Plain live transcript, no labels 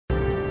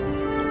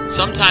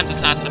Sometimes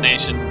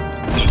assassination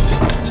means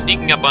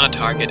sneaking up on a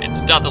target and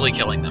stealthily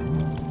killing them.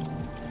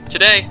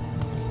 Today,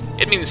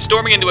 it means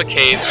storming into a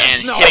cave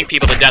and hitting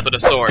people to death with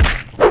a sword.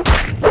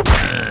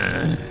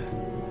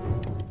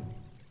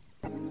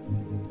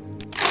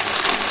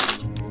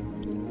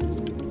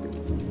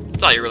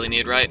 That's all you really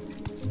need, right?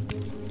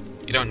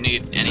 You don't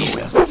need any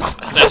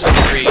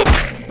Assassin's Creed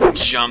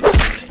jumps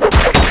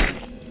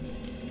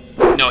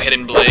and no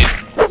hidden blade,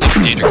 like a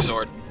Daedric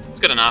sword.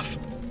 It's good enough.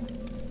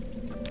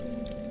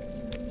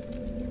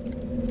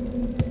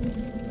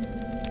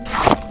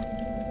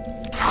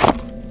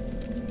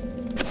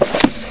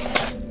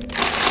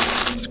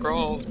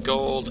 Scrolls,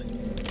 gold,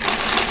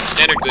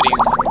 standard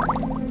goodies.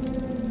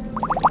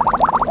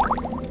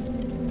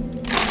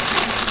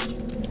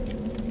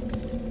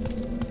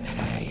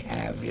 I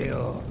have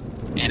you.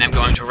 And I'm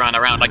going to run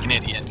around like an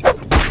idiot. So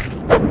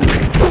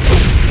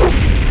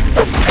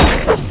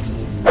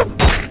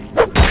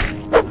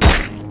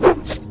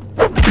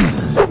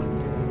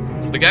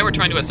the guy we're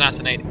trying to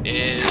assassinate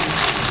is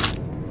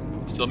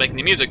still making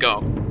the music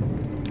go.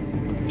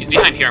 He's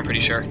behind here, I'm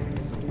pretty sure.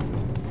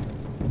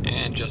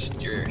 And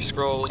just your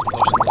scrolls,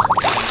 potions,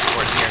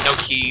 important here. No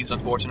keys,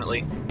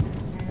 unfortunately.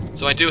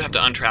 So I do have to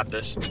untrap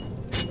this.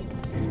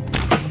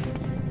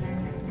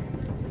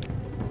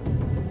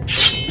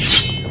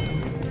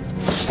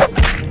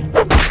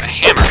 A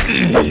hammer.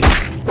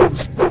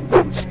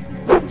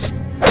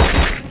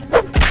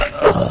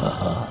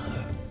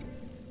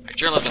 My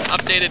journal has been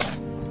updated.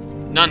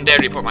 None dare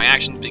to report my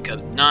actions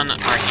because none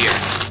are here.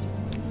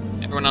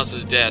 Everyone else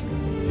is dead.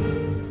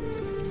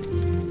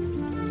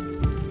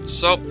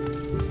 So,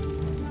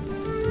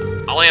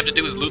 all I have to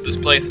do is loot this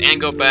place and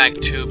go back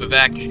to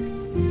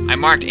Vivek. I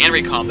marked and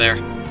recalled there.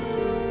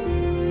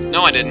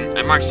 No, I didn't.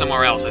 I marked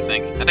somewhere else, I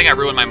think. I think I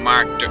ruined my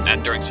mark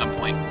during some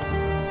point.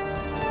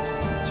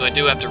 So I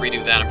do have to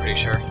redo that, I'm pretty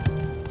sure.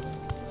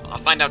 I'll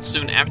find out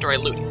soon after I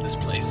loot this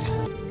place.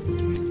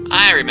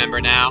 I remember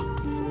now.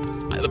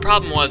 The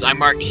problem was I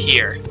marked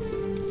here.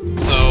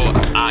 So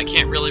I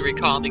can't really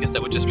recall because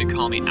that would just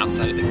recall me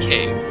outside of the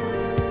cave.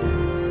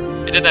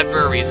 I did that for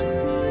a reason.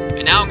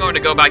 And now I'm going to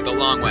go back the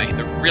long way.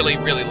 The really,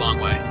 really long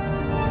way.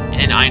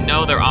 And I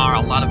know there are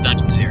a lot of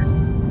dungeons here.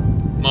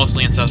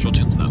 Mostly ancestral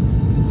tombs, though.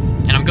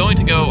 And I'm going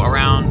to go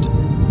around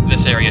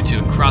this area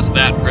to cross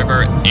that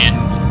river and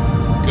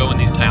go in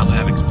these tiles I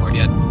haven't explored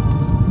yet.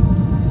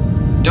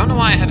 Don't know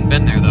why I haven't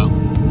been there, though.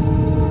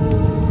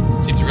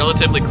 Seems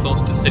relatively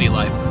close to city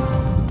life.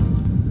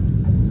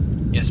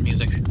 Yes,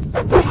 music.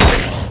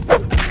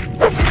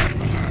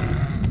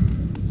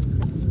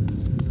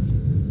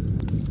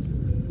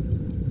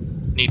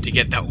 Need to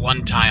get that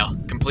one tile.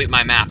 Complete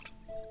my map.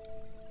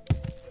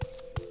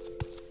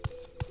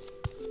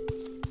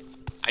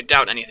 I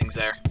doubt anything's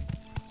there.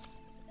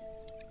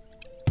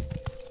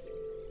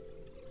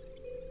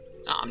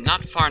 No, I'm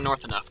not far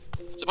north enough.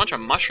 There's a bunch of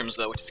mushrooms,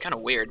 though, which is kind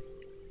of weird.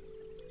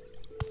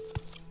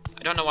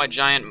 I don't know why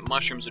giant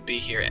mushrooms would be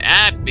here.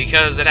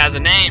 Because it has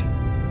a name!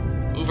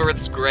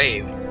 Uvarith's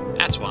Grave.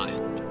 That's why.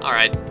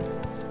 Alright.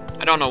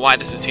 I don't know why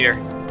this is here.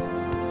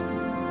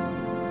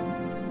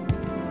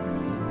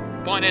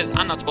 Point is,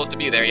 I'm not supposed to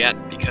be there yet,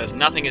 because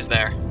nothing is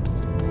there.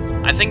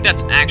 I think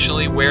that's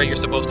actually where you're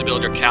supposed to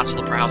build your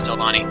castle for House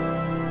Telvanni.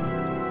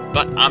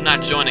 But I'm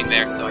not joining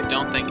there, so I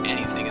don't think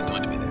anything is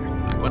going to be there.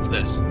 Alright, what's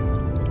this?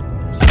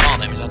 Small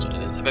damage, that's what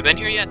it is. Have I been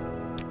here yet?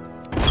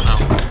 No.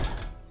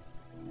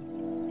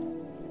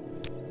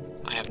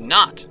 I have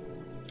not.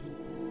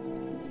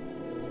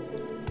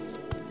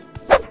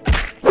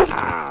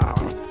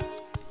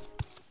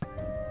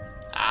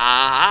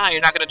 Ah,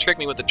 you're not going to trick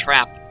me with the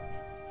trap.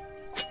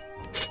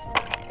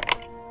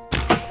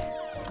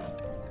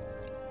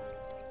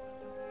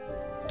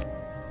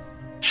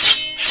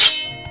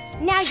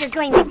 Now you're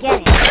going to get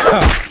it.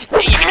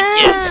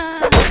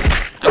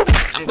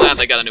 I'm glad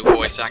they got a new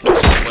voice actor,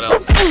 so what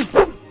else?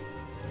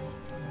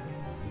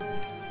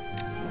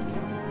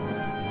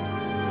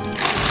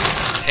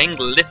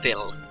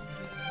 Penglithil.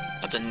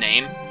 That's a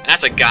name. And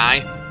that's a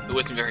guy who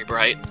isn't very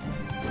bright.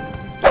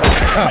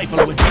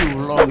 Trifle with you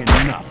long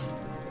enough.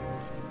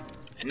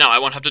 And now I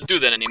won't have to do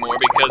that anymore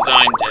because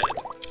I'm dead.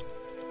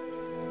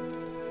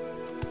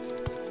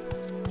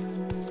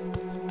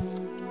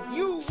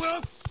 You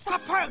will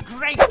suffer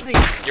greatly.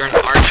 You're an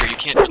archer, you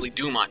can't really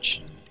do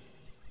much.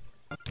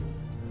 Archers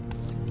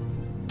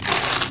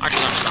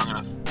aren't strong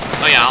enough.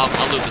 Oh yeah,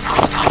 I'll loot this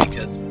all the time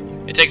because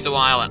it takes a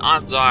while and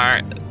odds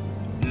are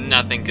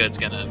nothing good's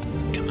gonna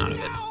come out of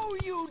it.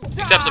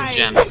 Except some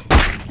gems.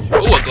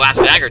 Ooh, a glass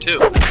dagger too.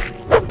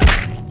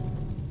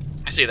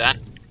 I see that.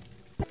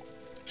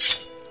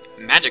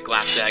 Magic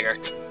glass dagger.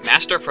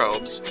 Master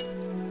probes.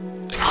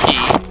 A key.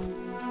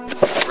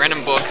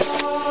 Random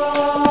books.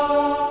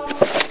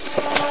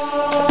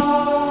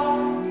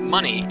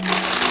 Money.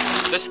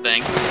 This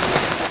thing.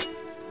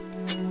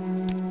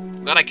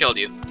 Glad I killed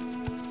you.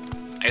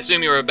 I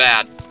assume you were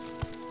bad.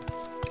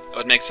 That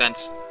would make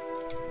sense.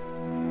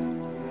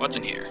 What's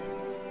in here?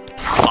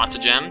 Lots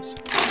of gems.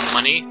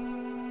 Money.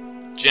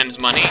 Gems,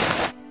 money.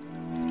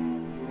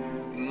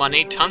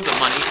 Money. Tons of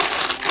money.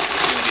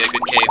 This is gonna be a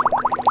good cave.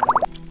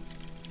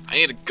 I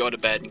need to go to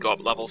bed and go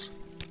up levels.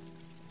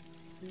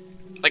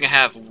 I think I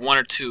have 1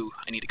 or 2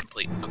 I need to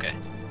complete. Okay.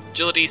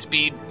 Agility,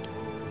 speed,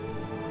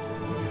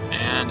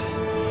 and...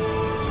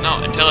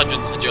 no,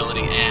 intelligence,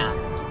 agility, and...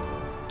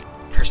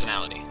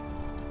 personality.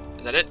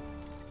 Is that it?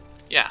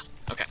 Yeah,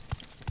 okay.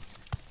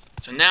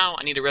 So now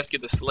I need to rescue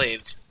the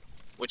slaves,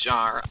 which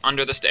are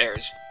under the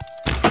stairs.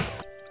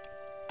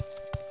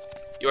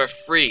 You are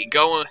free.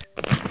 Go...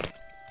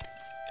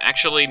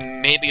 Actually,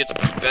 maybe it's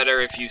better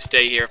if you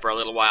stay here for a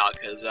little while,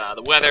 because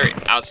the weather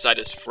outside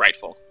is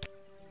frightful.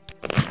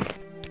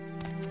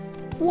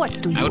 What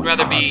do you I would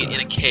rather be hunger?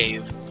 in a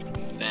cave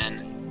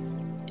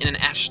than in an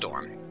ash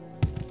storm.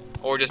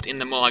 Or just in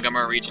the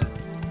Mollaghammer region.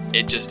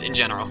 Just in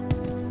general.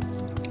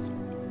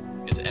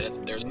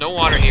 There's no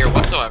water here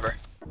whatsoever.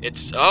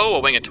 It's... oh,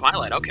 a Wing of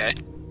Twilight, okay.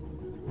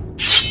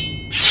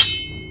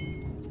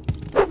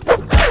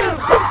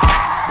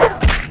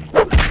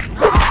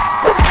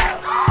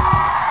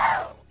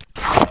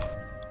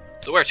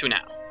 So where to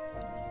now?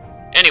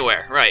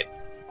 Anywhere, right.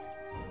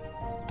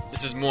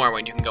 This is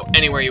Morrowind. You can go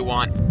anywhere you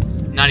want.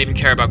 Not even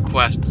care about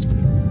quests.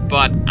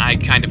 But I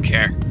kind of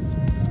care.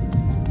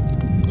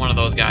 I'm one of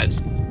those guys.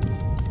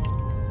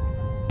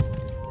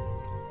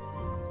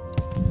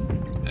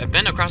 Have I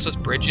been across this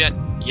bridge yet?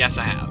 Yes,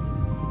 I have.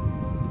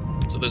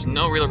 So there's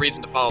no real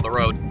reason to follow the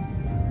road.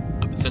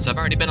 Since I've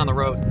already been on the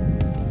road.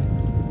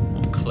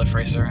 Oh, Cliff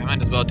Racer, I might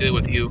as well deal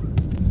with you.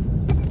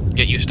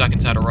 Get you stuck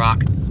inside a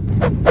rock.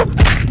 Oh,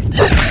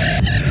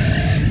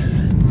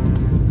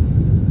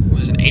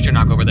 there's an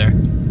Atronach over there.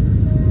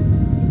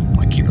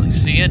 Oh, I can't really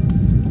see it. I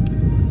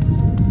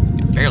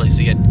can barely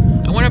see it.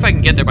 I wonder if I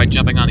can get there by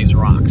jumping on these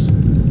rocks.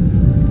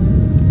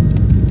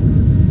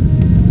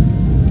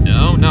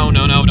 No, no,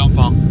 no, no, don't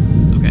fall.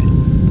 Okay.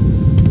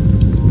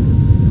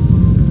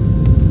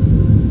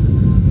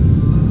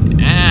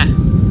 Ah.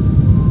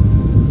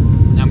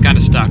 Now I'm kind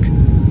of stuck.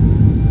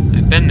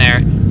 I've been there.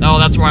 Oh,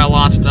 that's where I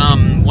lost,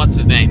 what's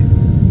his name?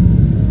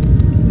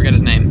 Forget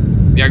his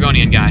name. The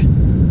Argonian guy.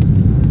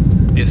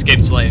 The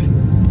escaped slave.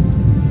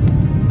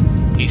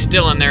 He's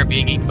still in there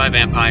being eaten by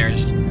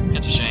vampires.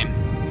 It's a shame.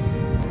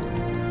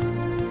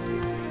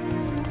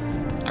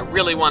 I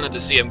really wanted to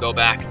see him go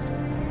back.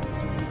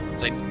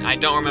 It's like, I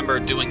don't remember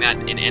doing that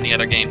in any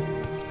other game.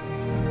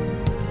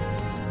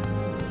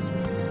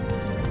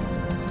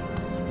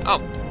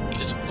 Oh, he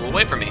just flew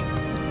away from me.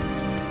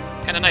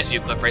 Kinda nice of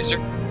you, Cliff Racer.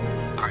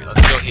 Alright,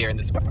 let's go here in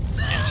this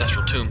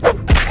ancestral tomb.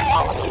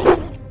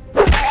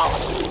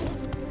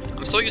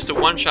 I'm so used to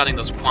one-shotting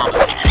those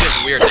Quamas, it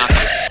feels weird not to.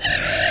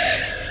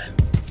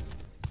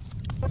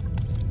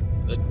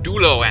 The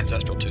Dulo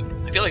Ancestral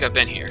Tomb. I feel like I've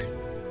been here.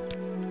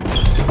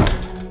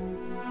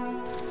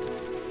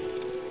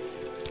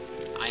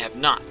 I have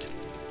not.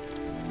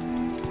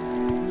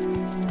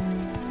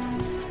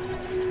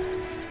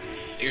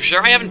 Are you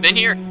sure I haven't been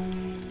here?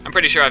 I'm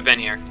pretty sure I've been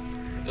here.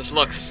 This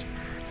looks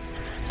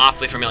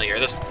awfully familiar.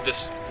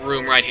 This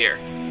room right here.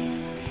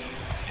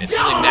 It's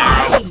really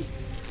narrow. And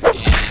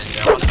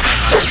what's my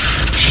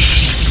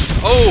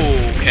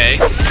oh, okay.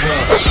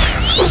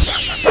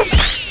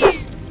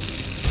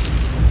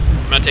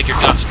 I'm gonna take your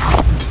dust.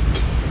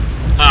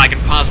 I can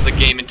pause the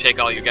game and take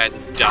all you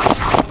guys'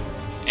 dust.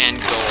 And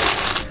gold.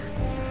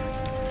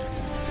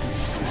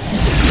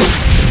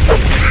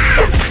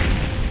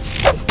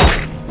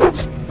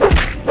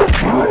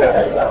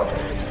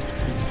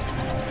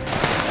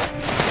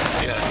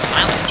 You got a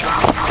silence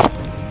drop.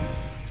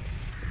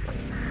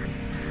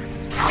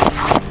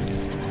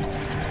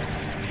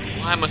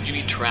 Why must you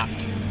be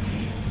trapped?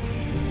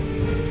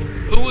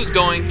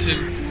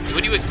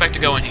 Who do you expect to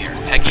go in here?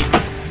 Peggy?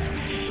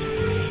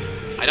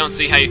 I don't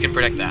see how you can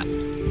predict that.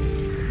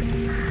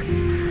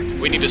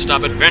 We need to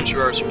stop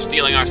adventurers from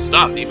stealing our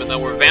stuff, even though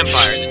we're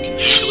vampires and can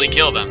easily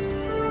kill them.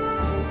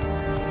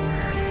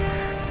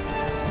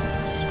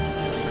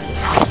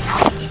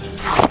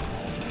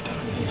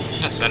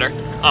 That's better.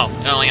 Oh,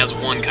 it only has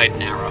one kite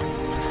and arrow.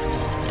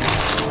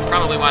 That's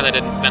probably why they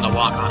didn't spend a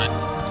lock on it.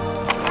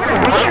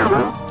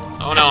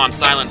 Oh no, I'm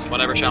silenced.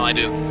 Whatever shall I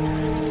do?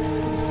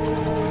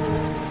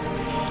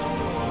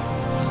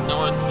 There's no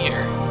one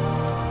here.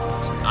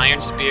 There's an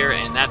iron spear,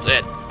 and that's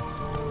it.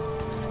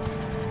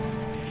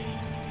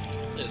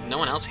 There's no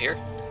one else here?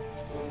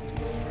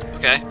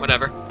 Okay,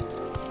 whatever.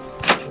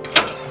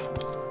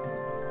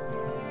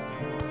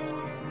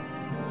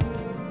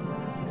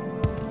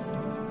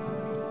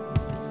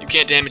 You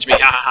can't damage me,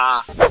 ha ha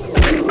ha.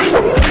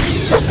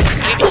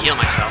 I need to heal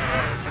myself.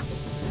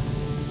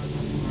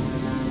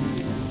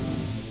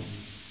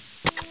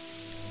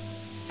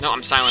 No,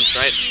 I'm silenced,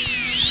 right?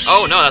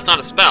 Oh, no, that's not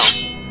a spell.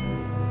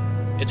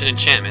 It's an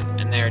enchantment,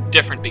 and they're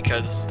different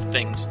because it's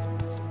things.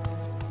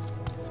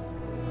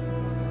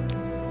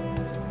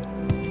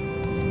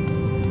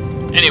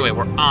 Anyway,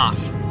 we're off.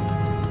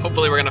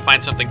 Hopefully we're gonna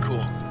find something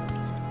cool.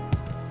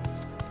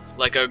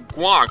 Like a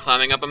guar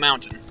climbing up a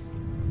mountain.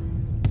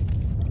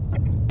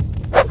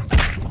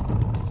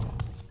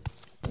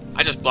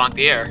 I just blocked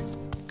the air.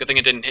 Good thing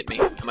it didn't hit me.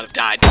 I might have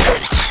died.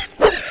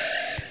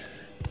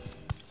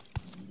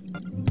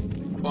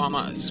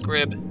 Quama, a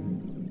scrib,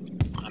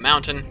 on a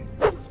mountain.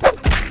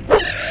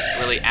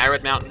 really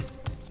arid mountain.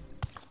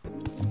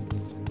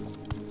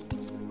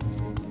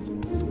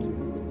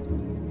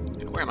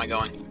 Where am I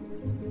going?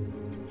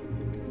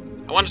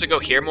 I wanted to go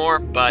here more,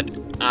 but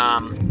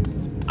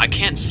I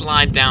can't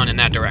slide down in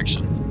that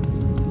direction.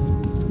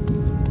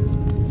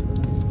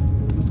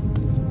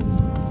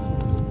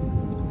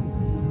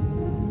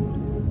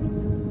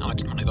 No, I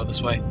didn't want to go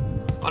this way.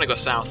 I want to go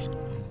south.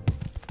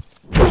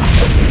 Stop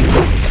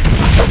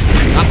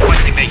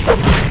poisoning me!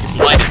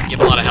 Light it, you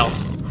have a lot of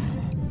health.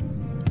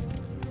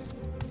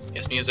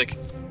 Yes, music.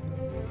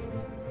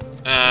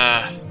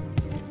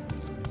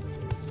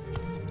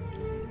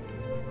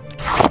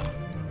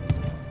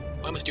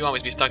 Why must you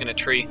always be stuck in a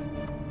tree?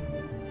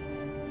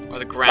 Or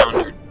the ground,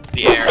 or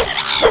the air?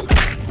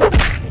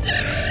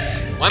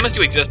 Why must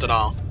you exist at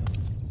all?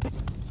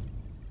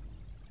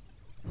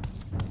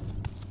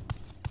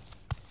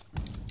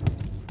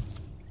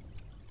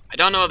 I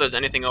don't know if there's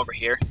anything over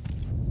here,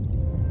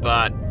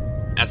 but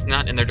that's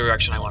not in the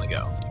direction I want to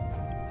go.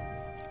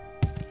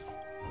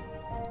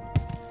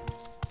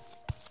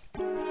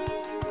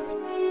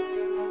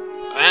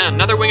 And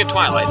another wing of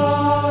twilight.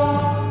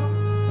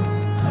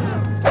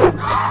 In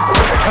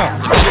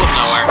the middle of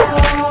nowhere.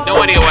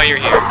 No idea why you're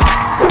here.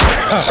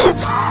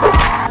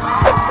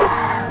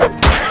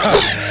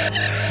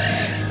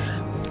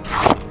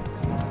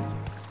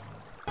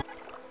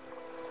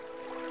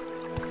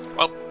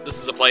 Well,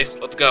 this is a place.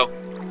 Let's go.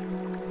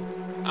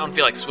 I don't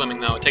feel like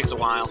swimming though. It takes a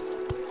while.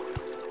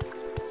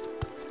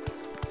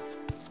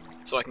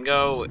 So I can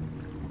go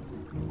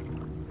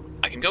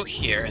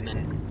here and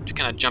then just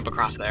kind of jump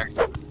across there.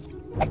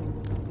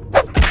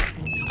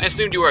 I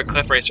assumed you were a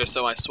cliff racer,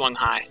 so I swung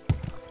high.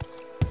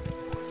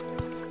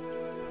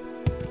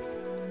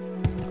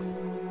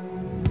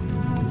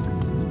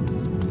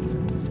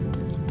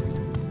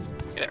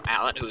 Get an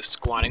Allet who's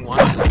squatting one.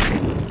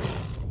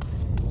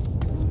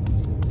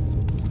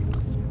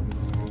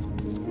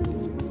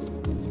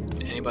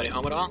 Anybody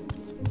home at all?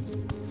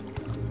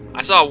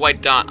 I saw a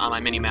white dot on my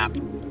mini-map,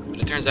 but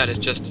it turns out it's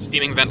just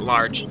steaming vent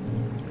large.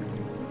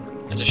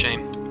 That's a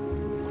shame.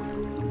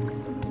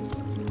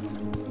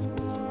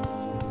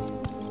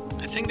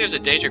 I think there's a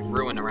Daedric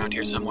ruin around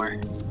here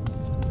somewhere.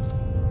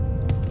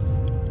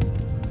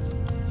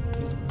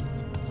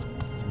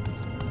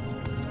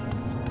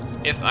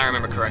 If I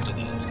remember correctly,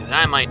 that is, because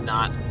I might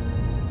not.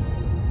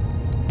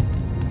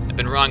 I've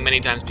been wrong many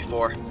times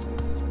before.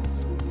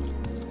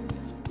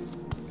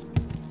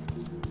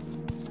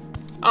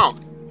 Oh,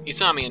 he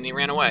saw me and he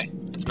ran away.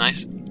 That's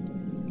nice.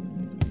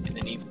 And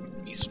then he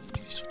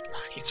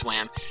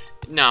swam.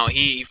 No,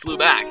 he flew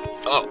back.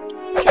 Oh,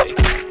 okay.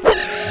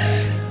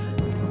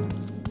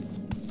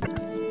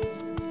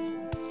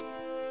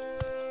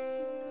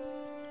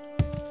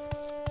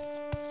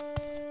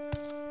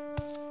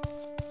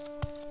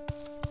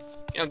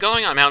 You know,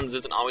 going on mountains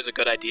isn't always a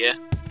good idea.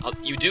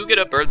 You do get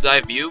a bird's eye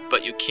view,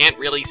 but you can't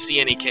really see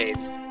any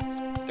caves.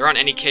 There aren't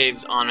any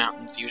caves on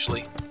mountains,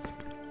 usually.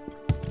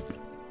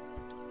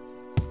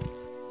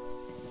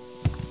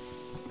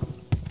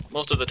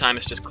 Most of the time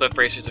it's just cliff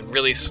racers and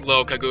really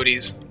slow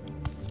Kaguris.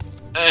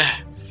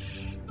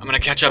 I'm gonna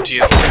catch up to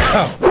you.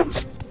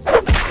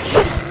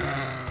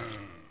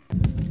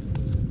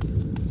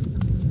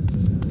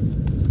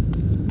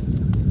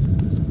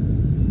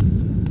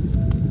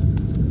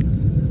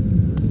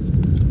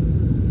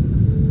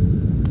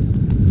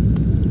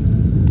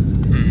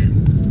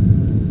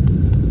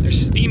 There's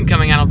steam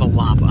coming out of the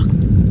lava.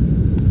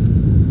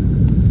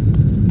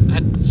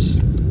 That's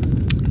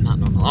not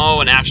normal. Oh,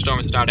 an ash storm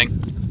is starting.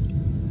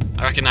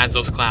 I recognize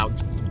those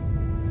clouds.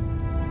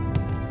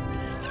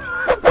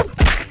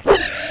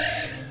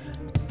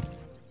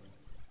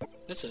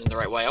 This isn't the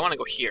right way. I want to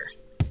go here.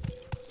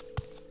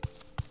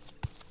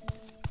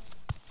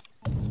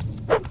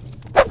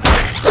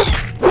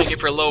 Thank you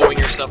for lowering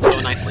yourself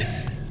so nicely.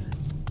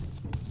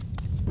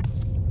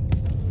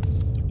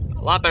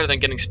 A lot better than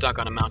getting stuck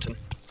on a mountain.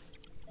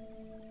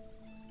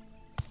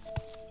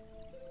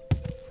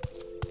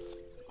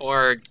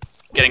 Or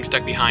getting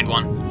stuck behind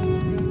one.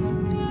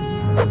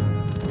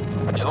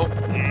 Nope.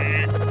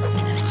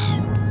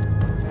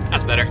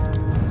 That's better.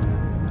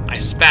 I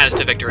spazzed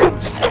to victory.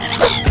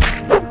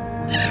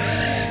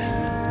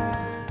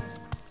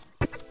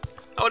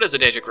 Oh, it is a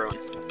Daedric ruin.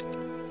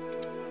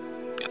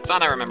 I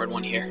thought I remembered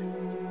one here.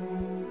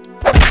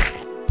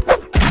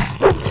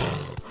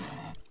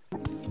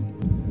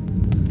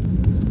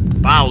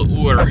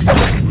 Bal-Ur.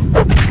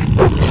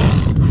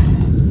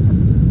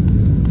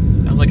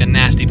 Sounds like a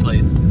nasty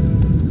place.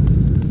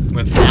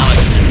 With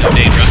Alex and no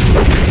Daedra,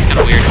 which is kind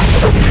of weird.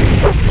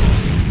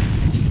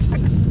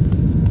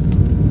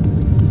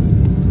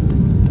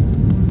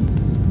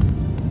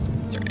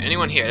 Is there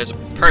anyone here? There's a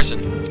person.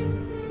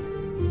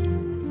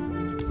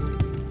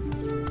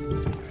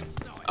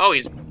 Oh,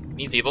 he's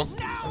evil.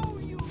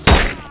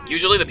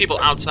 Usually the people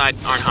outside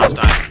aren't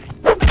hostile.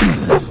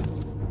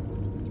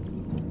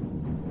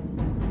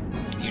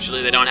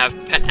 Usually they don't have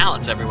pet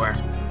Alets everywhere.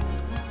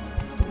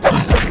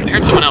 I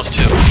heard someone else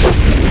too.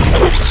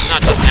 It's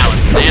not just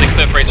Alets. And a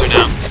cliff racer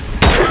now.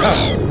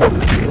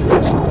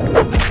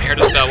 I heard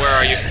a spell. Where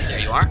are you? There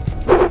you are.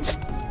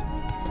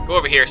 Go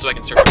over here so I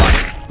can search the body.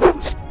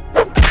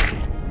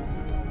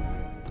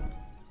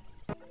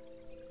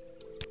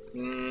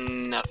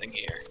 Nothing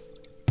here.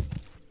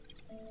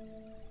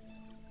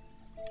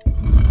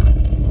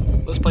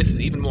 This place is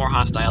even more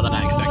hostile than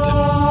I expected.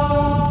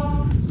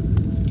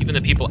 Even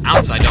the people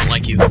outside don't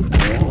like you. You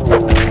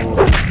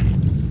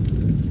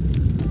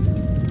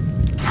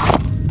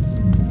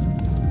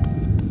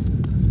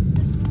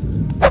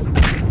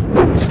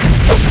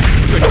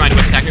were trying to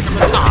attack me from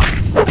the top.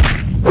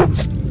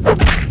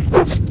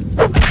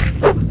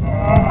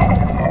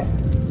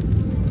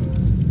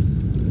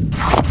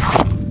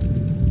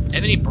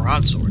 Ebony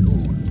broadsword.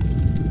 Ooh.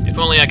 If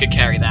only I could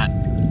carry that.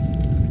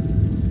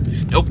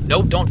 Nope,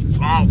 nope, don't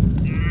fall.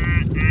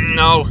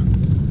 No.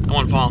 I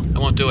won't fall. I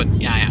won't do it.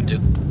 Yeah, I have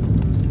to.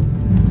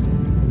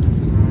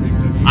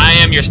 I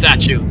am your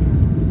statue.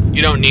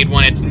 You don't need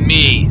one, it's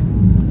me,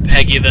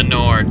 Peggy the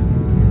Nord.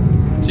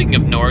 Speaking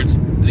of Nords,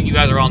 I think you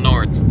guys are all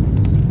Nords.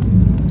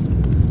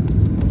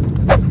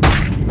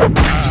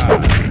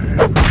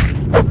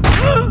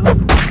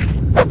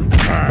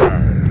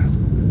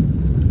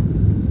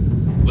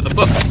 With a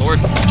book, Lord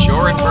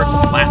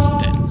Jorenbert's Last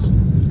Dance.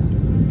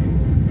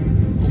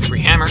 Oh, free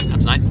hammer,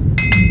 that's nice.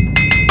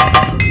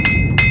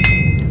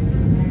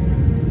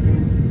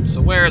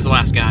 So where is the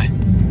last guy?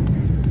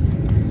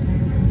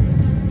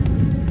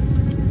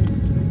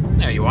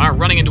 There you are,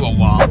 running into a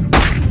wall.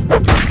 You're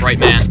a bright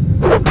man.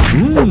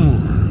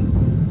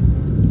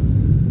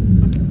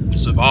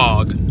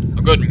 Savog,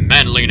 a good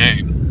manly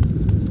name.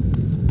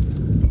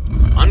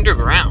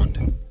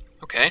 Underground.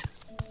 Okay.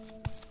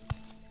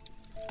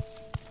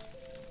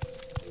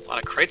 A lot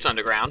of crates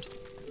underground.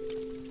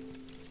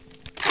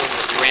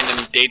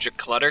 Random Daedric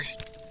clutter.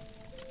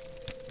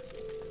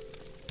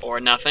 Or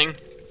nothing.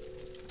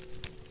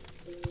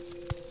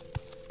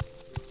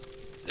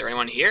 Is there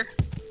anyone here?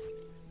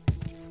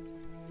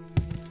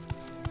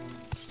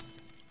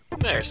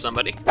 There's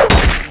somebody.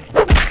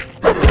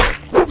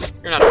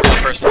 You're not a real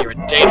person, you're a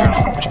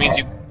Daedric, which means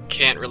you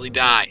can't really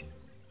die.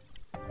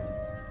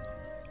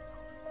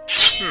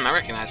 I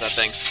recognize that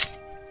thing.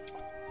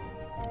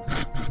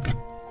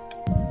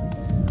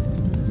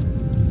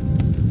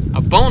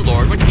 A Bone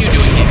Lord? What are you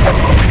doing here?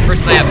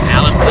 First they have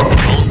Alans, then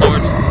Bone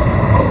Lords.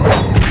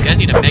 You guys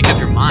need to make up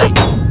your mind.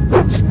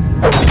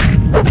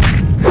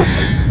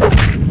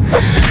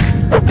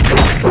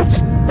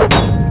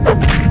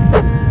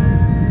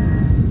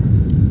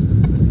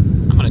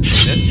 I'm gonna do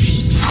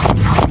this.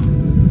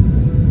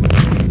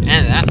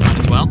 And that, might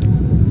as well.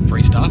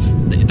 Free stuff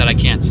that I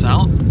can't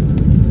sell.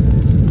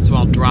 So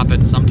I'll drop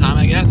it sometime,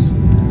 I guess.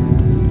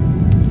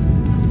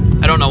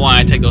 I don't know why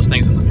I take those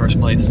things in the first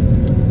place.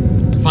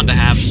 They're fun to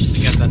have. I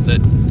guess that's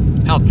it.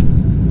 Help.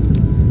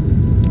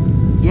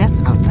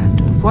 Yes,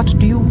 Outlander. What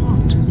do you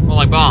want? Well,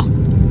 like, Ball,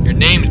 you're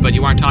named, but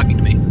you aren't talking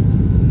to me.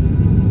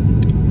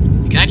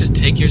 Can I just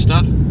take your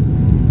stuff? You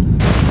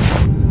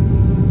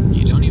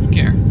don't even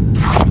care.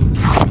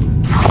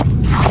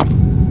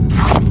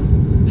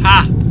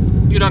 Ha!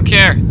 You don't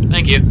care.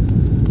 Thank you.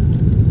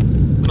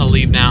 I'm gonna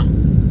leave now.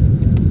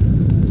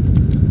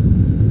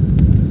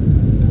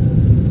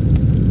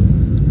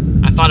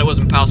 I thought it was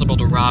impossible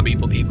to rob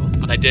evil people,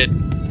 but I did.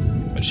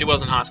 But she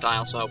wasn't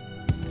hostile, so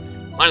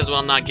might as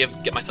well not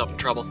get myself in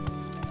trouble.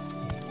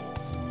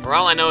 For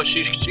all I know,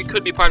 she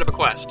could be part of a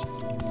quest.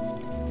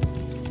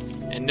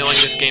 And knowing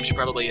this game, she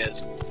probably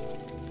is.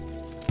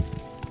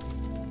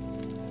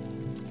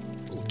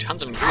 Ooh,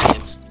 tons of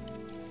ingredients.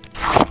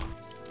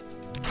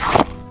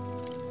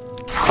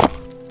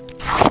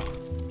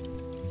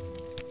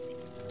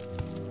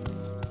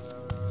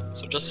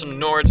 So just some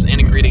Nords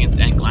and ingredients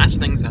and glass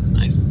things, that's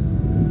nice.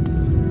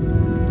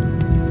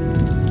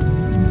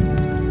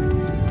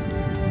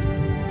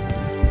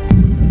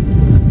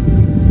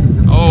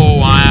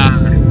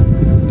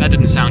 That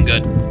didn't sound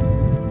good.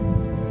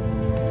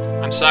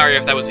 I'm sorry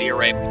if that was ear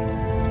rape.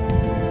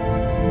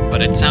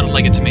 But it sounded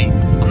like it to me.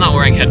 I'm not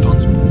wearing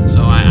headphones,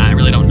 so I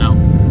really don't know.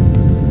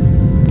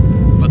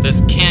 But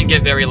this can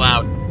get very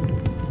loud.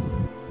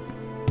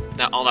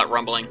 All that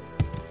rumbling.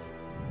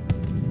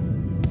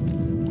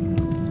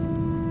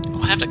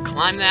 Oh, I have to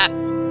climb that? I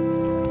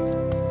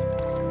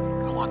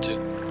don't want to.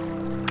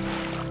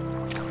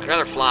 I'd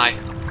rather fly.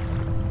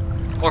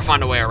 Or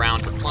find a way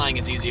around, but flying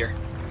is easier.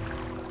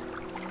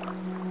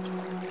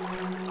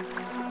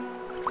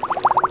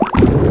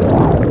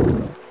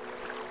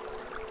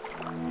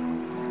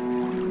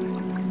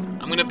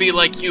 I'm gonna be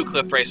like you,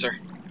 Cliff Racer.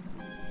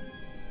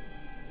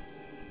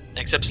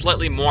 Except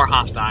slightly more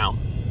hostile.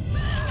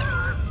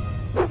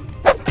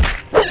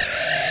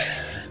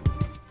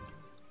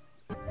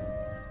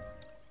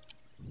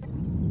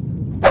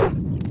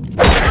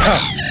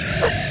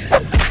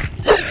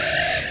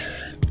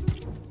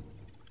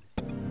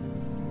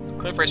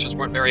 Cliff Racers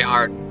weren't very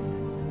hard.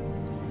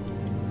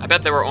 I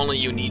bet they were only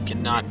unique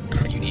and not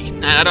unique.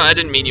 I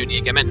didn't mean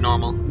unique, I meant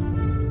normal.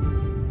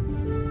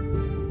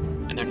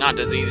 And they're not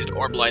diseased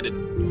or blighted.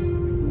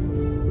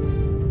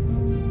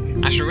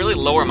 I should really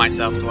lower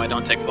myself so I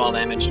don't take fall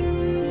damage.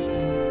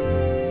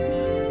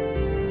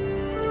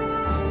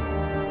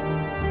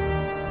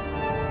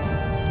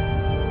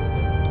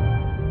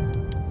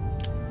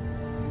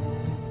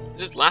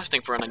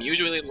 lasting for an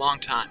unusually long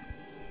time.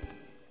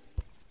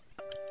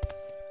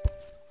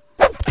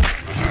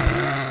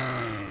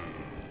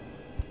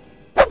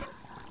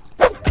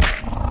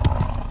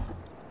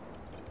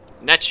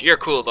 Netch, you're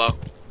cool, though.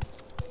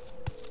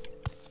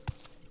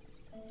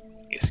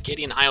 The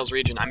Ascadian Isles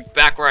region. I'm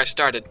back where I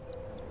started.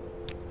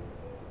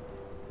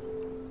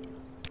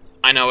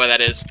 I know where that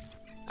is.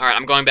 Alright,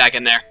 I'm going back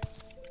in there.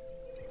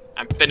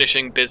 I'm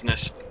finishing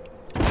business.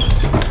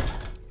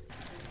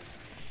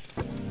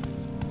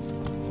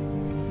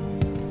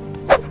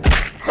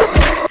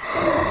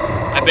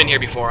 I've been here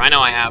before. I know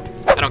I have.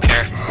 I don't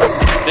care.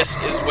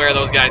 This is where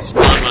those guys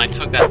spawned when I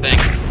took that thing.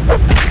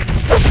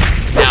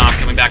 Now I'm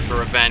coming back for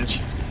revenge.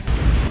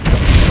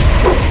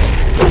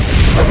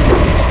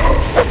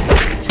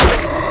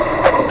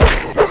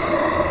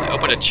 I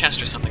opened a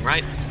chest or something,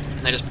 right?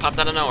 And they just popped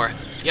out of nowhere.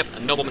 Yep, a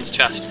nobleman's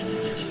chest.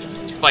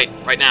 Let's fight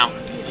right now.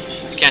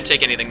 We can't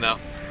take anything, though.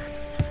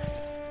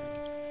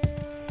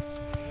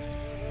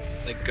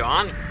 They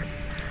gone?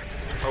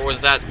 Or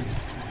was that...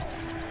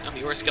 No,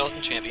 you were a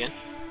skeleton champion.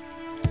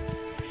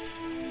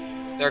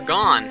 They're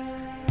gone.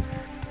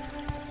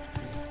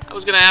 I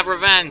was gonna have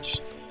revenge.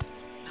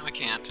 Now I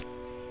can't.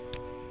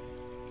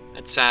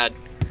 That's sad.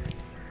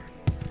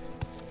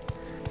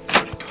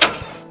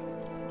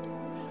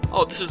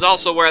 Oh, this is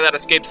also where that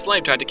escaped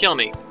slave tried to kill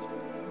me.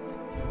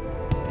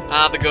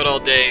 Ah, the good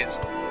old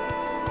days.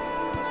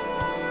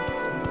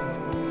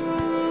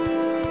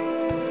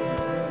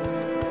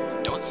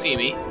 Don't see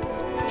me.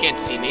 You can't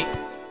see me.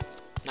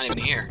 Not even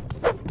here.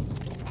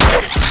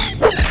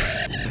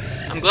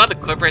 I'm glad the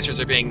cliff racers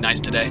are being nice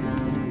today.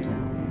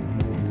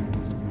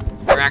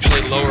 They're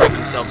actually lowering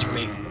themselves for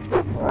me.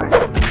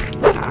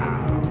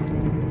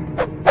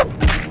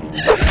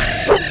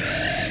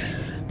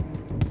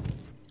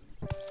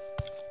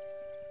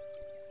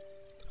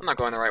 I'm not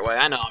going the right way.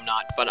 I know I'm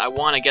not, but I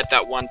want to get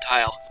that one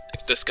tile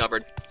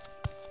discovered.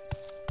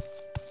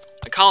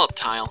 I call it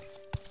tile.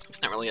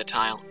 It's not really a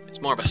tile.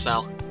 It's more of a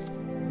cell.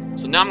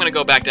 So now I'm going to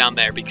go back down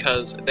there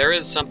because there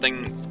is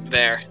something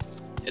there.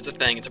 It's a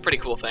thing. It's a pretty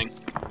cool thing.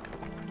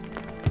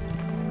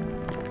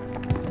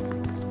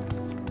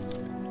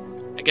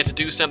 I get to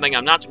do something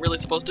I'm not really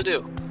supposed to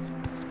do.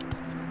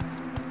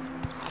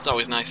 That's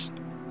always nice.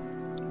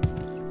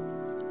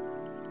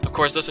 Of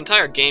course, this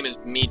entire game is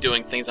me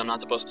doing things I'm not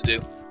supposed to do.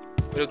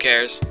 But who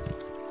cares?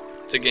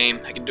 It's a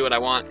game. I can do what I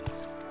want.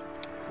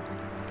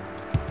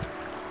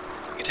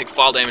 I can take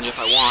fall damage if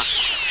I want.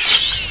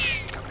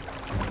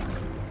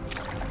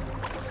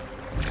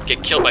 I can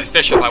get killed by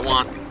fish if I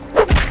want.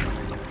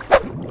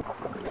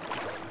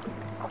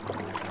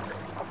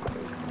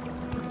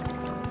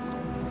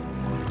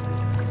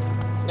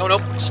 No,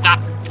 nope. Stop.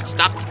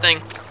 Stop the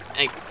thing.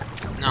 Hey.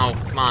 No,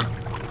 come on.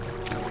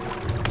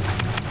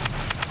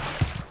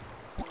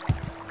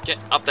 Get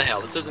up the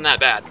hill. This isn't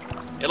that bad.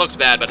 It looks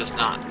bad, but it's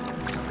not.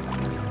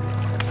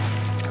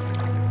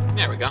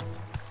 There we go.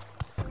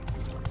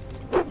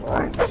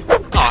 Oh,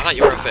 I thought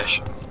you were a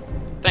fish.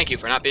 Thank you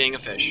for not being a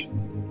fish.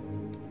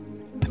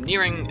 I'm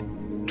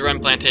nearing Duran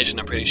Plantation,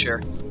 I'm pretty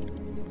sure.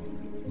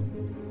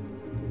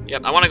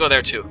 Yep, I want to go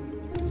there too.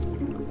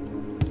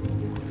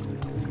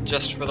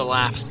 Just for the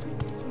laughs.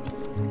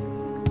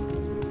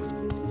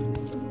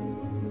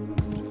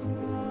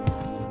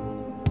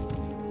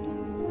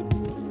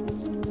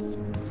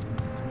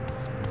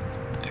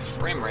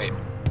 Frame rate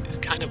is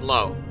kind of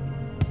low.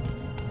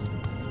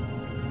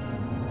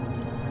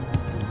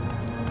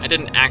 I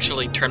didn't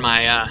actually turn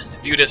my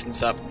view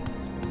distance up.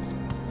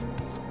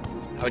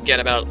 I would get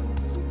about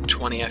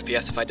 20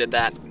 FPS if I did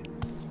that.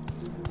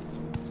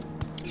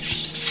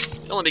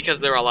 It's only because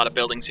there are a lot of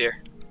buildings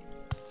here.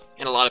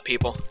 And a lot of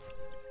people.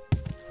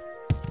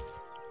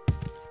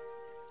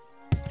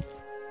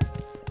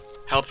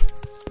 Help.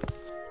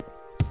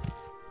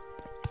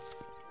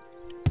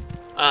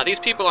 These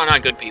people are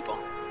not good people.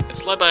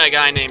 It's led by a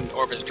guy named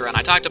Orvis Duran.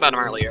 I talked about him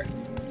earlier.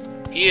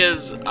 He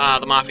is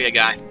the Mafia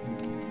guy.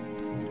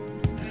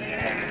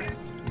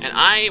 And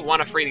I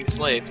want to free these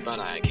slaves,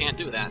 but I can't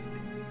do that.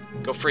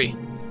 Go free.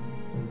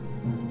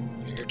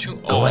 You're too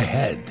old. Go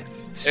ahead.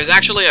 There's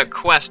actually a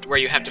quest where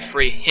you have to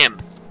free him,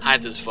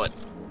 Hides His Foot.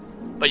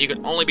 But you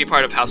can only be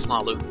part of House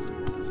Lalu.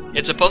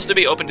 It's supposed to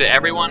be open to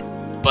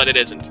everyone, but it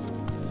isn't.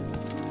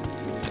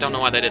 I don't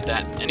know why they did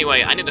that.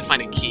 Anyway, I need to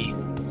find a key.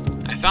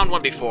 I found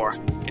one before.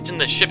 It's in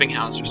the shipping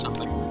house or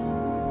something.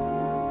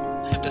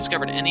 I haven't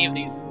discovered any of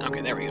these.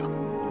 Okay, there we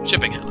go.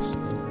 Shipping house.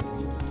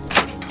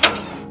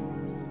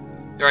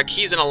 There are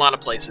keys in a lot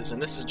of places,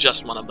 and this is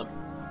just one of them.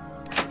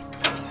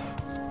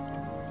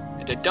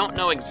 And I don't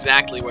know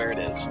exactly where it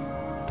is.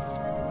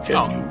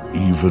 Can you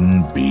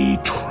even be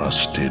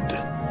trusted?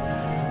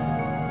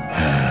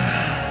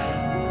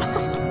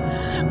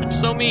 That's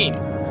so mean.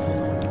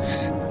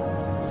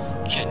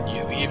 Can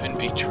you even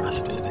be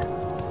trusted?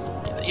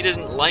 He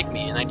doesn't like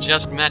me, and I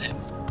just met him.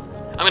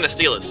 I'm gonna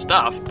steal his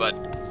stuff, but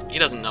he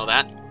doesn't know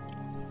that.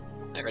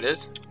 There it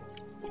is.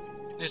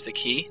 There's the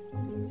key.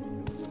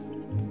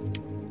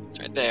 It's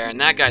right there,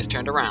 and that guy's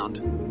turned around.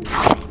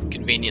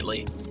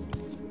 Conveniently.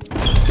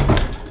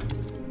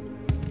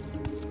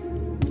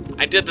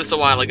 I did this a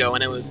while ago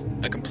and it was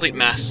a complete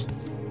mess.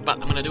 But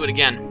I'm gonna do it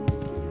again.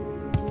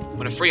 I'm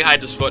gonna free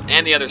Hyde's foot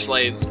and the other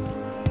slaves.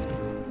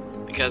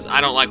 Because I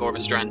don't like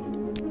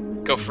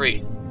Orvestren. Go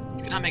free.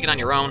 You cannot make it on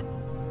your own.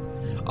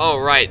 Oh,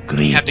 right.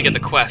 You have to get the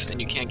quest, and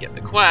you can't get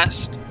the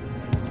quest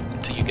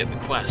until you get the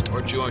quest.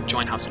 Or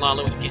join House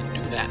Lalo, and you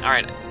can't do that.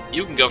 Alright,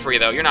 you can go free,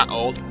 though. You're not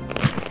old.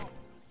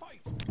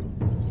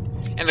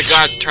 And the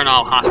guards turn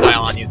all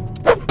hostile on you.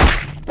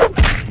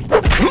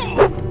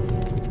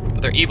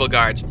 But they're evil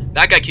guards.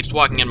 That guy keeps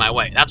walking in my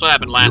way. That's what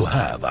happened last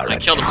time. I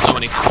killed him so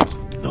many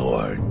times.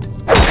 Lord.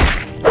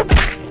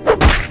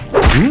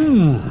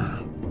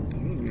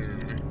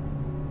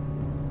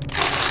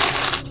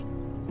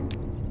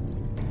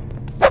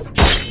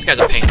 This guy's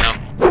a pain, though.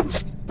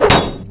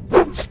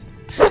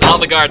 All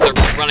the guards are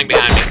running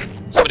behind me.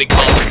 Somebody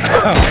call them.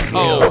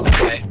 Oh,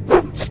 okay.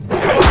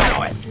 I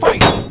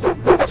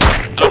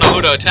don't know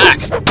who to attack.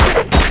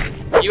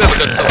 You have a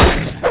good sword.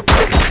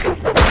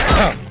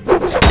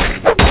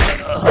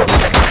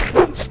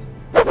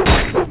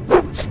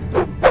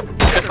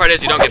 Good part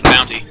is you don't get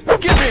bounty.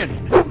 Give in!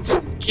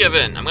 Give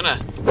in. I'm gonna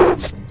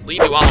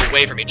lead you all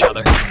away from each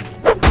other.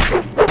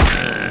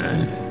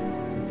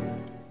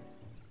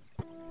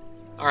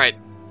 Alright.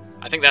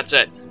 I think that's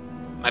it.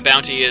 My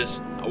bounty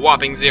is a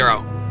whopping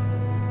 0.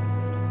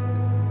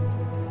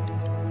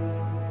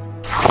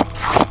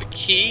 The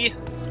key.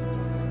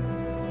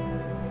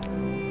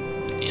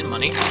 And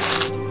money.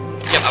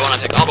 Yep, I want to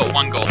take all but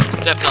 1 gold. It's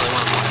definitely one I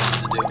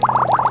want to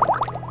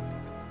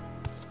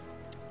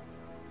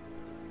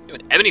do.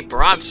 An ebony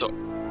broadsword.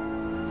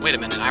 Wait a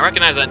minute, I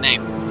recognize that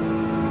name.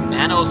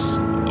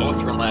 Manos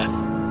Othreleth.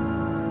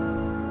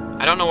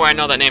 I don't know where I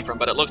know that name from,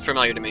 but it looks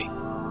familiar to me.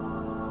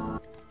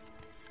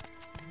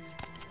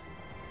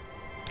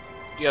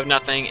 You have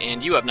nothing,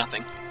 and you have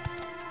nothing.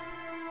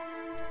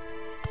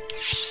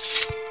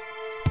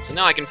 So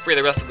now I can free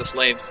the rest of the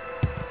slaves.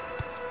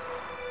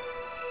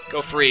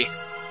 Go free.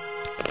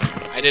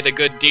 I did a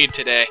good deed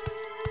today.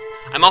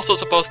 I'm also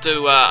supposed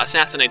to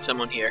assassinate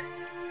someone here.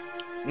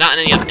 Not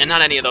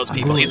any of those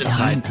people. He's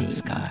inside.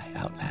 Sky,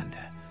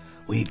 Outlander.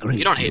 We greet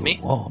You don't hate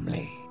me.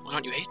 warmly. Why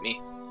don't you hate me?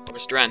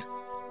 Orvestren.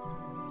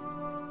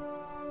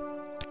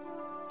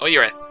 Oh,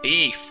 you're a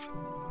thief.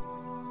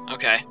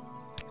 Okay.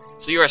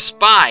 So you're a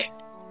spy.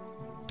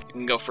 You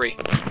can go free.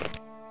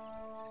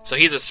 So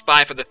he's a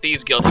spy for the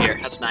Thieves Guild here.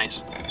 That's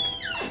nice.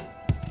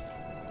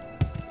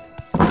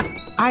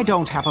 I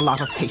don't have a lot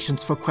of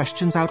patience for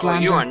questions, Outlander.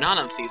 Oh, you are not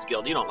on the Thieves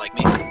Guild. You don't like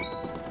me.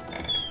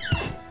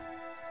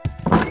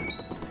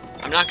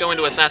 I'm not going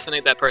to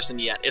assassinate that person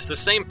yet. It's the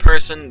same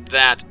person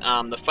that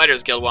the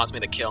Fighters Guild wants me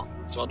to kill.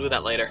 So I'll do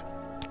that later.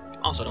 You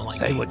also don't like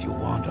Say me. what you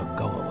want or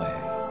go away.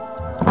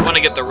 I want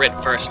to get the writ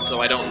first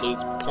so I don't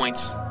lose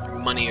points through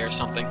money or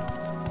something.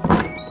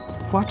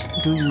 What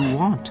do you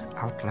want,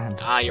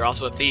 Outlander? Ah, you're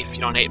also a thief. You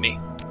don't hate me.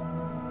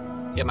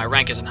 Yet my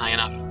rank isn't high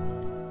enough.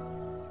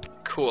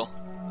 Cool.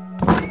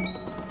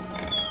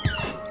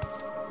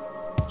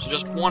 So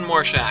just one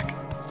more shack.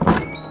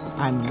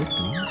 I'm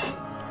listening.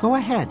 Go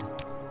ahead.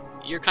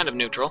 You're kind of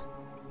neutral.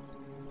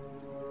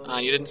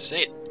 You didn't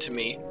say it to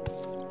me.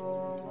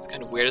 It's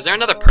kind of weird. Is there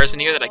another person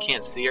here that I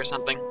can't see or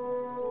something?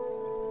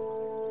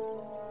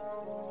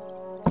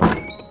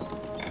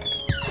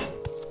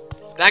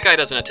 That guy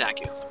doesn't attack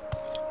you.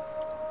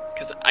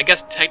 Because I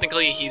guess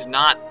technically he's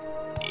not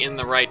in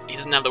the right... He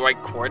doesn't have the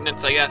right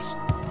coordinates, I guess.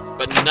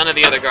 But none of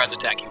the other guards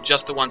attack you.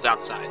 Just the ones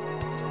outside.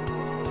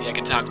 See, I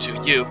can talk to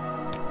you.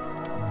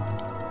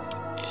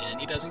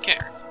 And he doesn't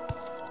care.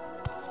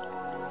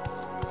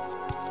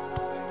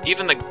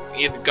 Even the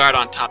guard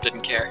on top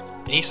didn't care.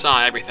 And he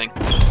saw everything.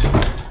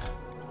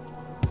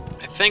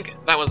 I think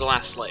that was the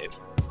last slave.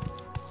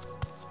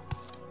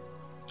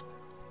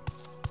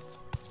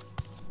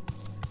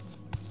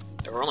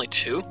 There were only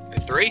 2 or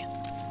 3?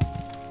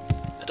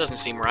 That doesn't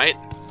seem right.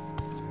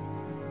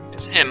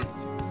 It's him,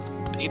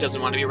 but he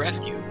doesn't want to be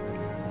rescued.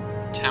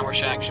 Tower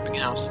shack, shipping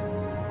house,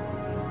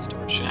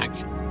 storage shack.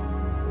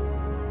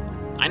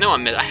 I know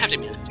I have to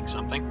be missing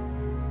something.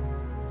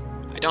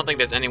 I don't think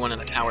there's anyone in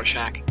the tower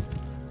shack.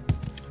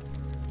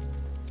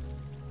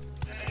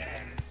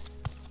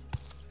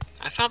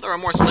 I thought there were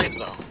more slaves,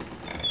 though.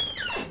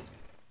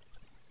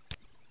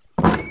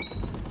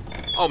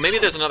 Oh, maybe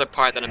there's another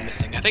part that I'm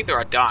missing. I think there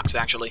are docks,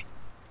 actually.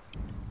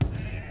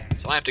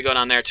 So I have to go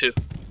down there, too.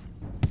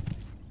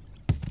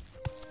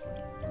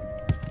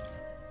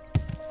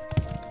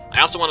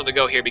 I also wanted to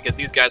go here because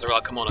these guys are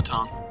all Kimono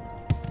Tong.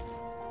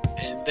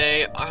 And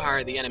they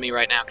are the enemy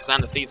right now, because I'm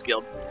the Thieves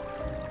Guild.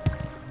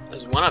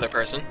 There's one other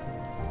person.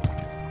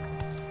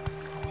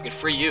 I can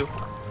free you.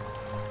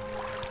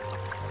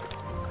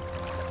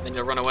 And then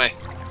you'll run away.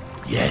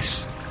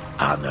 Yes,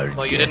 honored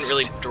Well, you didn't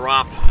really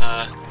drop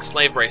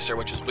Slave Bracer,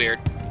 which was weird.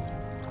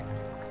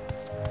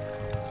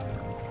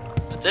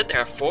 That's it?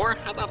 There are 4?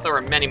 I thought there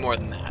were many more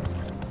than that.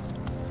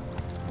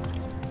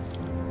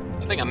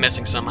 I think I'm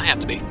missing some. I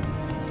have to be.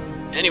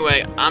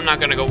 Anyway, I'm not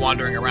going to go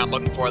wandering around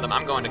looking for them.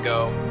 I'm going to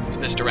go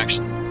in this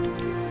direction.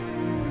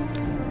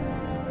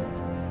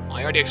 Well,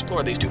 I already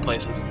explored these 2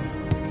 places.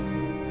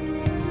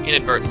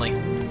 Inadvertently.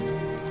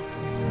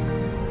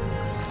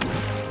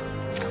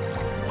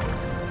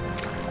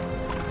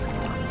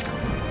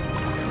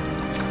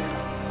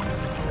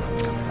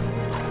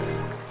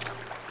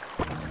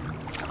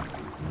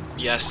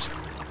 Yes.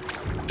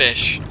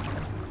 Fish.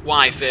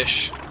 Why,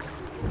 fish?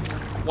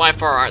 Why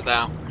far art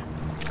thou?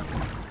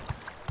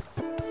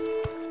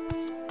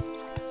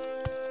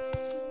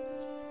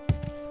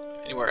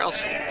 Anywhere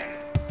else?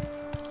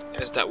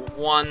 There's that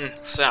one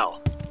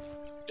cell.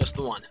 Just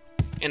the one.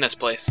 In this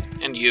place.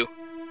 And you.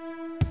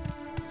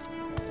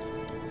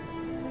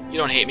 You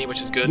don't hate me,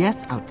 which is good.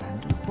 Yes,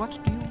 Outlander. What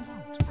do you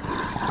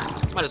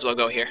want? Might as well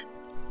go here.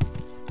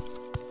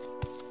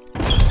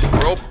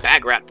 Bro,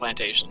 bag rat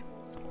plantation.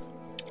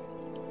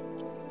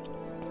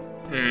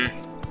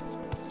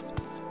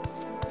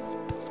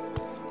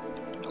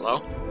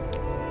 Hello?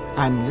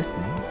 I'm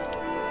listening.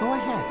 Go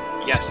ahead.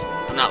 Yes,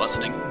 I'm not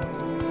listening.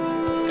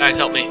 Guys,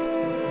 help me.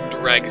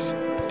 Dregs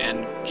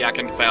and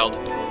Gackenfeld.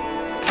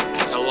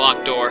 A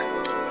locked door.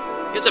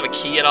 You guys have a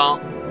key at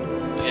all?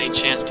 Any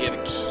chance do you have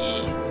a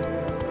key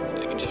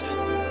that I can just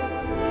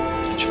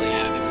potentially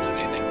have? If you don't have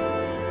anything.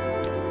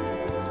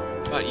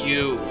 What about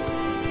you?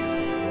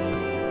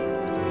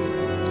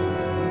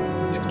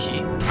 You have a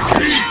key.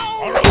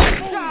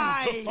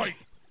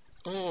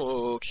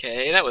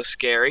 Okay, that was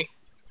scary.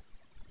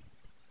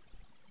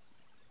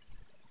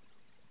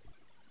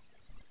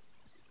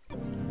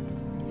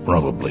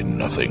 Probably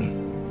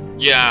nothing.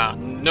 Yeah,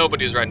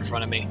 nobody was right in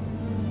front of me.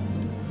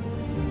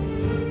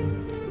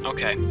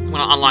 Okay, I'm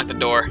gonna unlock the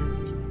door.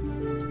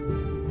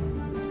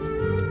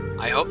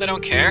 I hope they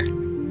don't care.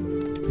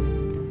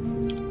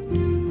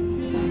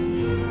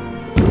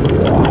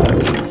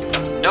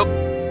 Nope.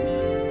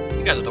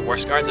 You guys are the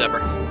worst guards ever.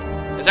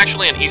 There's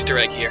actually an Easter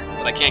egg here,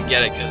 but I can't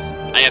get it because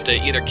I have to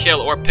either kill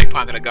or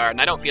pickpocket a guard,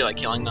 and I don't feel like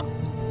killing them.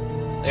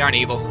 They aren't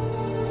evil. What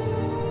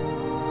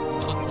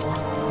am I looking for?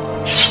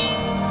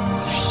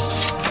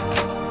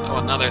 Oh,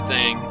 another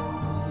thing.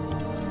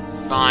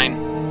 Fine.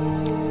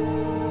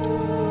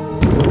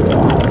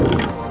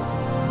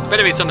 There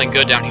better be something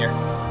good down here.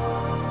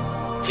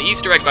 The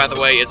Easter egg, by the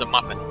way, is a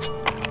muffin,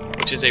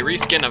 which is a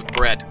reskin of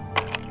bread.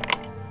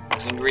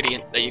 It's an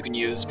ingredient that you can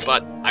use,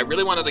 but I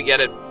really wanted to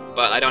get it,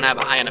 but I don't have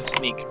a high enough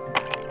sneak.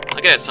 I'll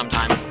get it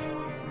sometime.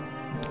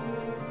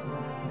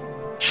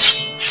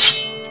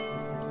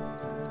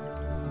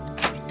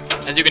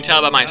 As you can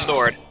tell by my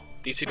sword,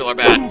 these people are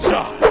bad.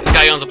 This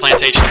guy owns a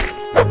plantation.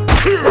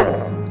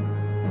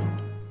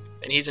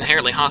 And he's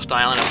inherently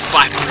hostile and has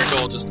 500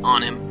 gold just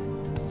on him.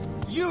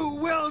 You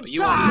will But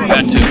you want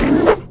that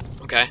too.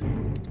 Okay.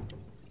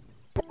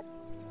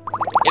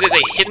 It is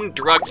a hidden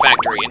drug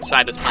factory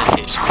inside this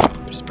plantation,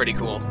 which is pretty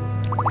cool.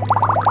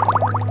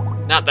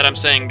 Not that I'm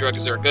saying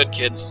drugs are good,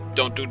 kids.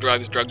 Don't do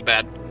drugs, drugs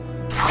bad.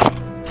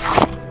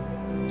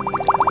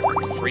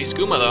 Free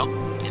skooma, though,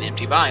 and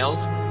empty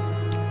vials.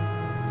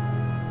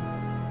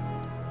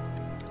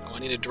 Oh, I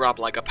need to drop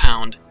like a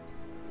pound.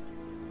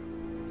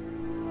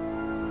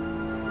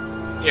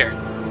 Here,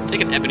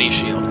 take an ebony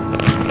shield.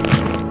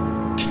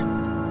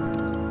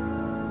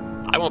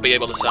 I won't be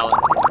able to sell it.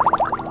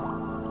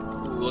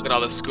 Ooh, look at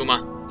all this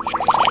skooma.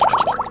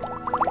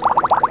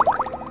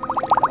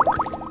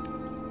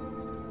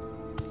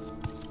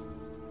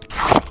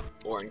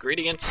 More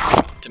ingredients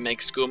to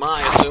make skooma,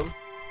 I assume.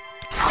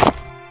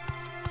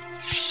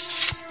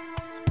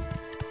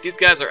 These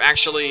guys are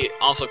actually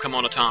also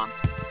Komonotan.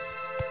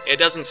 It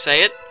doesn't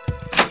say it,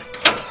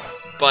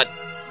 but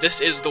this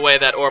is the way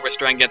that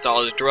Orbistran gets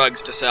all his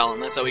drugs to sell,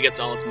 and that's how he gets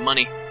all his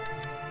money.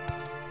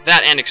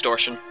 That and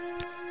extortion.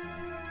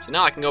 So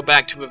now I can go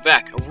back to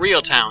Vivek, a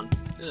real town.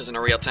 This isn't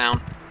a real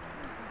town.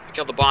 I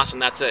killed the boss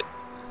and that's it.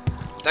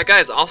 That guy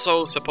is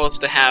also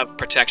supposed to have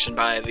protection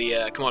by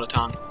the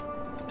Komonotan.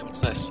 And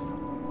what's this?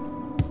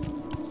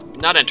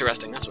 Not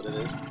interesting, that's what it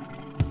is.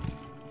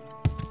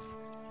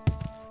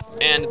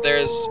 And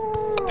there's...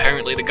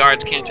 apparently the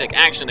guards can't take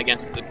action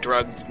against the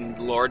drug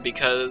lord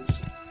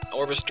because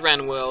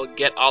Orbistran will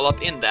get all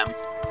up in them.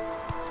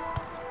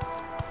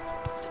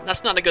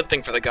 That's not a good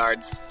thing for the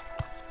guards.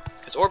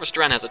 Because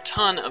Orbistran has a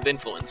ton of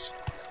influence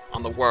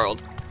on the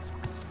world.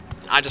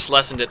 And I just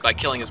lessened it by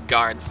killing his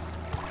guards.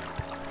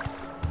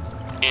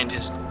 And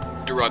his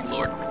drug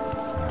lord.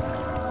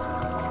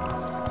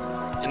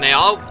 And they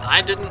all...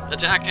 I didn't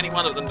attack any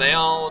one of them. They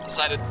all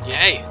decided, yeah,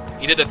 hey,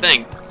 he did a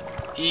thing.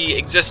 He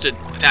existed.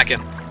 Attack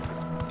him.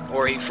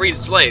 Or he freed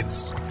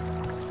slaves.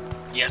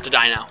 He has to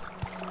die now.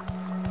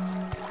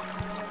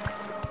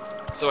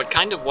 So it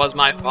kind of was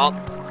my fault.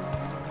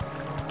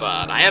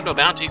 But I have no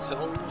bounty,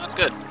 so that's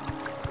good.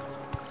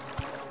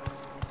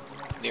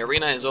 The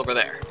arena is over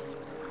there.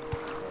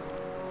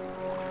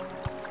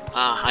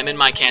 Ah, I'm in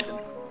my canton.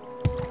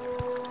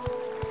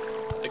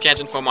 The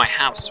canton for my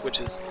house,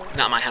 which is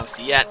not my house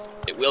yet.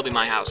 It will be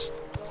my house.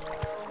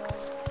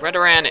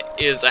 Redoran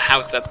is a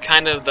house that's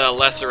kind of the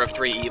lesser of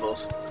three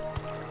evils.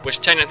 Which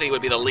technically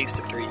would be the least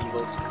of three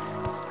evils.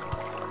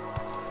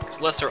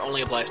 Because lesser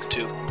only applies to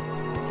two.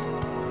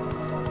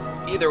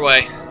 Either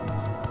way,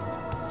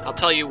 I'll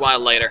tell you why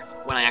later,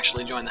 when I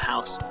actually join the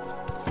house.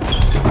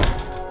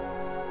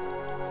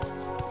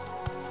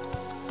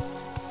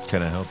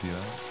 Can I help you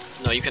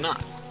out? No, you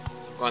cannot.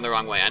 I'm going the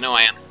wrong way. I know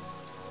I am.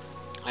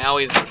 I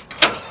always...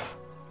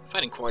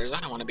 Fighting quarters, I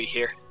don't want to be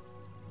here.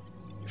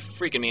 You're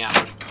freaking me out.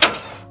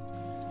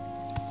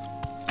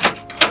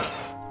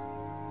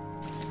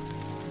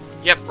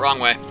 Yep, wrong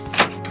way.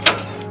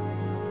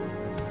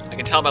 I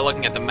can tell by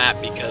looking at the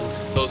map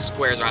because those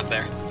squares aren't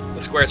there.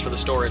 The squares for the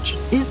storage.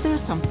 Is there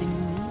something you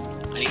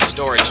need? I need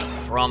storage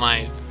for all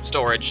my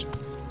storage.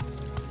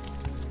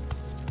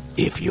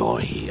 If you're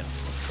here.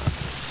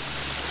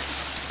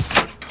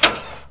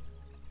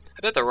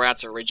 I bet the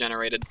rats are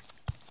regenerated.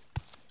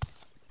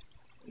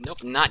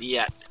 Nope, not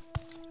yet.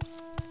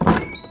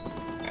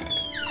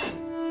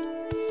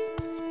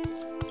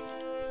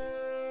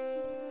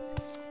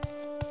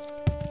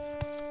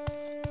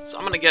 So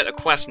I'm gonna get a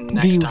quest next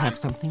time. Do you have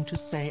something to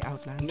say,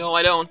 Outlander? No,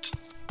 I don't.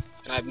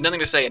 I have nothing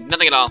to say,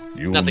 nothing at all.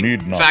 You nothing.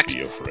 need In not fact,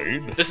 be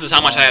afraid. this is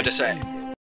how much I have to say.